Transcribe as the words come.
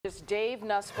Dave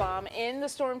Nussbaum in the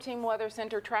Storm Team Weather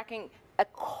Center tracking a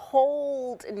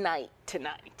cold night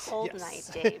tonight. Cold night,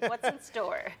 Dave. What's in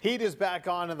store? Heat is back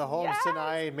on in the homes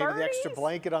tonight. Maybe the extra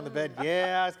blanket on the bed.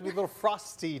 Yeah, it's going to be a little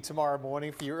frosty tomorrow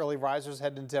morning for your early risers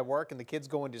heading into work and the kids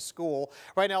going to school.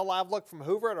 Right now, live look from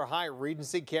Hoover at our Hyatt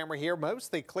Regency camera here.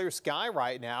 Mostly clear sky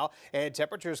right now, and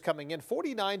temperatures coming in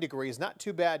 49 degrees. Not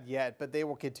too bad yet, but they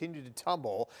will continue to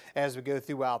tumble as we go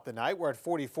throughout the night. We're at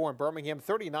 44 in Birmingham,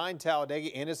 39 Talladega,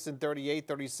 Anniston 38,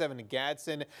 37 in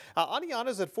Gadsden.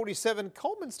 Aniana's at 47.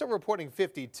 Coleman still reporting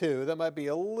 52. That might be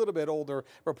a little bit older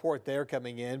report there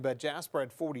coming in, but Jasper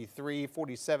at 43,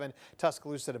 47,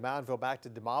 Tuscaloosa to Moundville, back to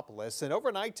Demopolis. And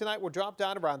overnight tonight we'll drop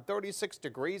down around 36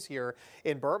 degrees here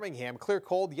in Birmingham. Clear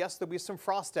cold. Yes, there'll be some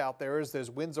frost out there as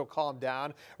those winds will calm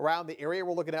down around the area.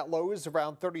 We're looking at lows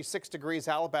around 36 degrees,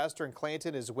 Alabaster and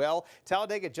Clanton as well.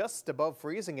 Talladega just above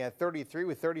freezing at 33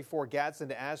 with 34 Gadsden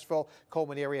to Asheville,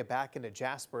 Coleman area back into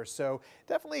Jasper. So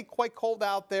definitely quite cold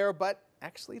out there, but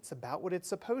actually, it's about what it's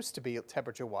supposed to be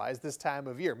temperature-wise this time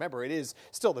of year. Remember, it is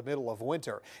still the middle of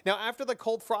winter. Now, after the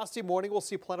cold, frosty morning, we'll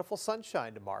see plentiful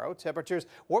sunshine tomorrow. Temperatures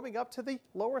warming up to the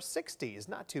lower 60s.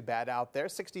 Not too bad out there.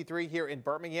 63 here in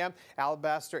Birmingham,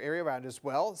 Alabaster area around as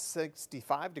well.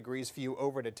 65 degrees for you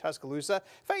over to Tuscaloosa.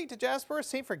 Fayette to Jasper,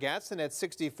 same for Gadsden at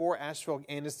 64. Asheville,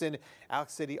 Anniston,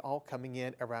 Alex City all coming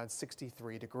in around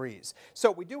 63 degrees.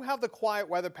 So we do have the quiet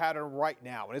weather pattern right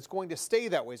now, and it's going to stay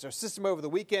that way. So our system over the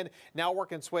weekend now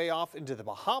working its way off into the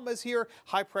Bahamas here.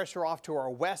 High pressure off to our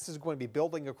west is going to be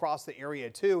building across the area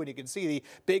too. And you can see the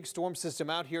big storm system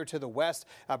out here to the west,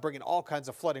 bringing all kinds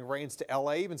of flooding rains to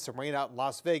LA, even some rain out in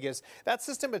Las Vegas. That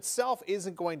system itself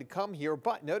isn't going to come here,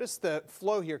 but notice the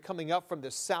flow here coming up from the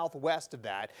southwest of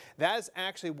that. That is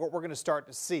actually what we're going to start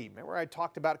to see. Remember I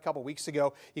talked about a couple weeks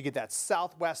ago, you get that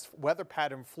southwest weather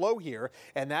pattern flow here,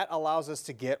 and that allows us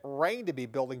to get rain to be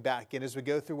building back in as we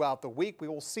go throughout the week. We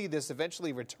will see this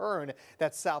eventually return,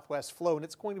 that southwest flow, and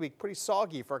it's going to be pretty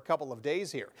soggy for a couple of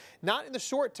days here. Not in the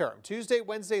short term. Tuesday,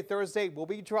 Wednesday, Thursday will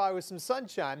be dry with some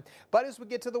sunshine, but as we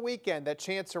get to the weekend, that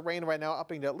chance of rain right now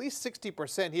upping to at least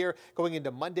 60% here, going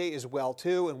into Monday as well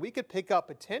too, and we could pick up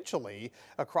potentially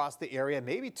across the area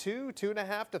maybe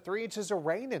 2.5 to 3 inches of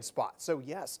rain in spots. So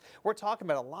yes, we're talking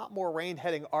about a lot more rain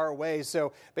heading our way.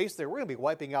 So basically we're going to be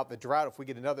wiping out the drought if we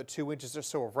get another 2 inches or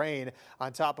so of rain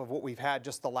on top of what we've had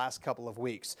just the last couple of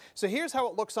weeks. So here's how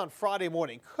it looks on Friday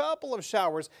morning. Couple of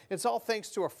showers. It's all thanks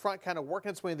to a front kind of working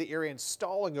its way in the area and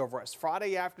stalling over us.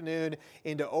 Friday afternoon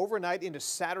into overnight into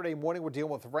Saturday morning, we're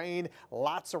dealing with rain.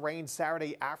 Lots of rain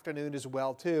Saturday afternoon as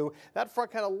well too. That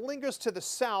front kind of lingers to the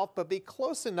south, but be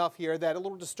close enough here that a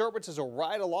little disturbances will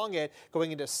ride along it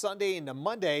going into Sunday into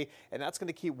Monday, and that's going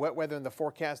to keep wet weather in the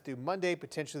forecast through Monday,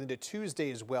 potentially into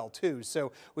Tuesday as well too.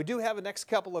 So we do have the next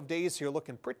couple of days here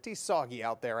looking pretty soggy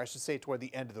out there, I should say, toward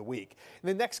the end of the week. In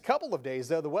the next couple of days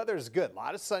though, the weather is good. A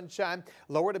lot of sunshine,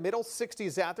 lower to middle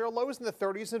 60s out there, lows in the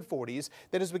 30s and 40s.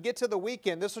 Then as we get to the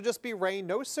weekend, this will just be rain,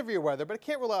 no severe weather, but it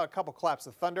can't rule out a couple claps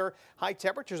of thunder. High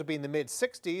temperatures will be in the mid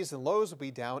 60s and lows will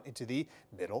be down into the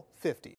middle 50s.